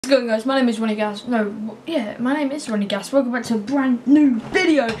going, guys? My name is Ronnie Gas. No, yeah, my name is Ronnie Gas. Welcome back to a brand new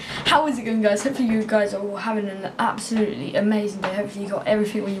video. How is it going, guys? Hopefully you guys are all having an absolutely amazing day. Hopefully you got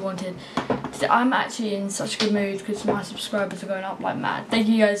everything what you wanted. I'm actually in such a good mood because my subscribers are going up like mad. Thank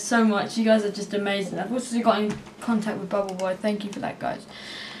you guys so much. You guys are just amazing. I've also got in contact with Bubble Boy. Thank you for that, guys.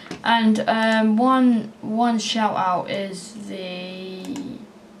 And one shout out is the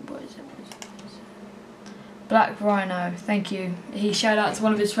Black Rhino. Thank you. He shouted out to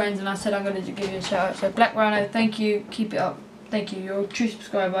one of his friends and I said I'm going to give you a shout out. So Black Rhino, thank you. Keep it up. Thank you. You're a true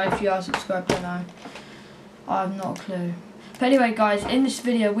subscriber. If you are subscribed, I know. I have not a clue. But anyway, guys, in this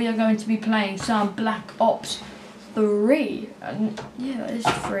video we are going to be playing some Black Ops 3. And yeah, it's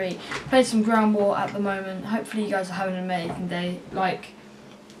free. Playing some Ground War at the moment. Hopefully you guys are having an amazing day. Like,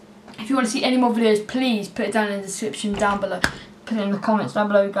 if you want to see any more videos, please put it down in the description down below. Put it in the comments down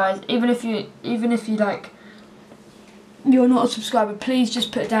below, guys. Even if you like, you're not a subscriber, please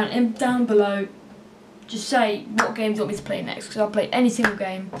just put it down below. Just say what games you want me to play next, because I'll play any single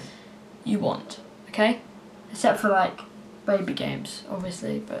game you want, okay? Except for like baby games,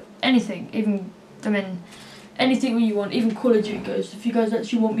 obviously, but anything, anything you want, even Call of Duty goes, if you guys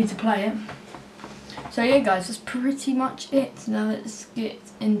actually want me to play it. So yeah, guys, that's pretty much it. Now let's get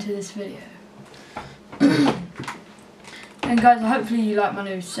into this video. And guys, hopefully you like my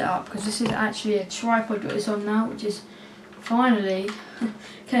new setup, because this is actually a tripod got this on now, which is finally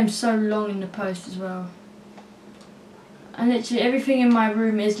came so long in the post as well. And literally everything in my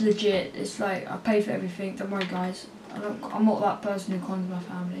room is legit. It's like I pay for everything. Don't worry, guys. I'm not that person who cons my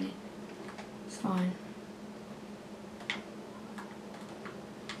family. It's fine.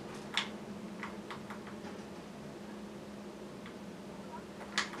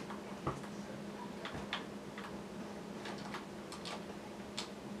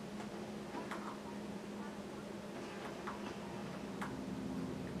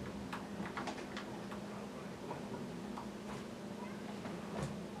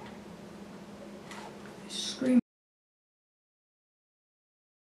 Scream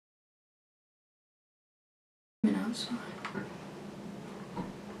outside.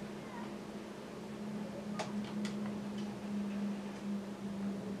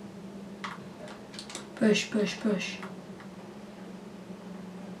 Push, push, push.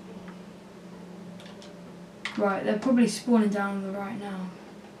 Right, they're probably spawning down on the right now.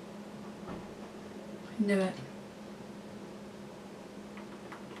 I knew it.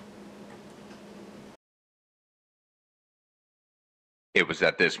 It was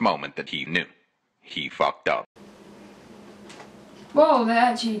at this moment that he knew. He fucked up. Whoa, they're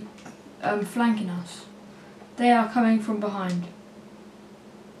actually flanking us. They are coming from behind.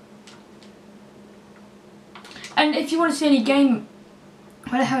 And if you want to see any game...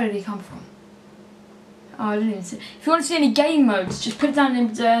 Where the hell did he come from? Oh, I didn't even see. If you want to see any game modes, just put it down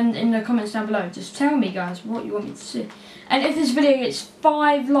in the comments down below. Just tell me, guys, what you want me to see. And if this video gets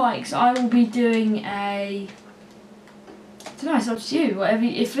 5 likes, I will be doing a... I don't know, it's up to you. Whatever.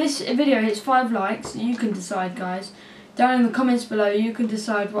 If this video hits 5 likes, you can decide, guys. Down in the comments below, you can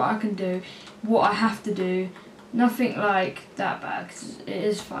decide what I can do, what I have to do. Nothing like that bad, because it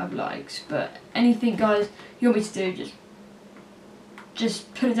is 5 likes. But anything, guys, you want me to do,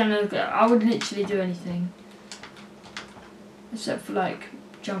 just put it down in the... I would literally do anything. Except for, like,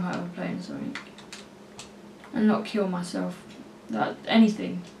 jump out of a plane or something. And not kill myself.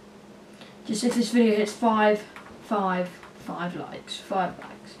 Anything. Just if this video hits 5 likes. 5 likes.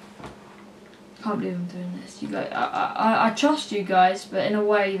 Can't believe I'm doing this. You guys, I trust you guys, but in a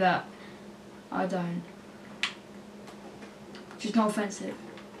way that I don't. Which is not offensive.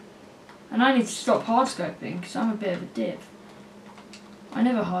 And I need to stop hardscoping because I'm a bit of a div. I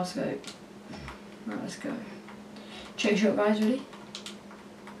never hardscope. Right, let's go. Check shot, guys. Ready?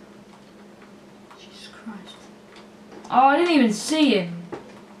 Jesus Christ. Oh, I didn't even see him.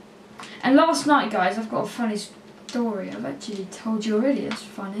 And last night, guys, I've got a funny story. I've actually told you already. That's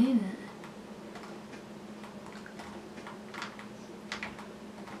funny, isn't it?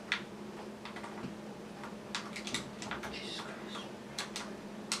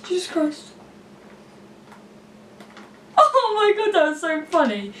 Jesus Christ. Oh my god, that was so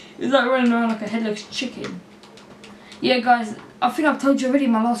funny. It was like running around like a headless chicken. Yeah, guys, I think I've told you already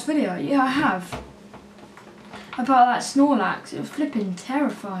in my last video. Yeah, I have. About that Snorlax. It was flipping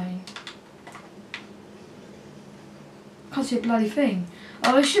terrifying. Can't see a bloody thing.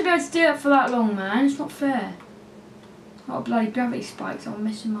 Oh, I should be able to do that for that long, man. It's not fair. Oh, bloody gravity spikes. I'll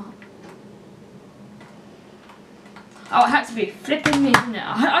mess him up. Oh, it had to be flipping me, didn't it?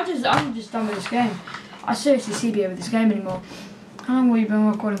 I'm just done with this game. I seriously see me over this game anymore. How long have you been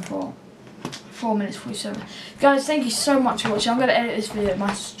recording for? 4 minutes 47. Guys, thank you so much for watching. I'm going to edit this video at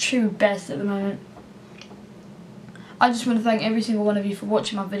my true best at the moment. I just want to thank every single one of you for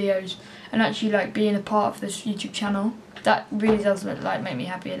watching my videos and actually like being a part of this YouTube channel. That really does like make me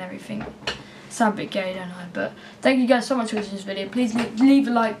happy and everything. Sound a bit gay, don't I? But thank you guys so much for watching this video. Please leave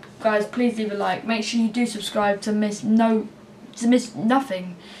a like, guys. Please leave a like. Make sure you do subscribe to miss nothing,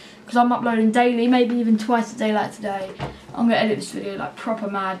 because I'm uploading daily, maybe even twice a day like today. I'm gonna edit this video like proper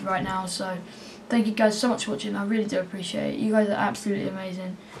mad right now. So thank you guys so much for watching. I really do appreciate it. You guys are absolutely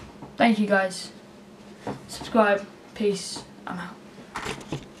amazing. Thank you guys. Subscribe. Peace. I'm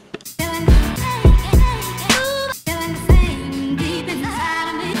out.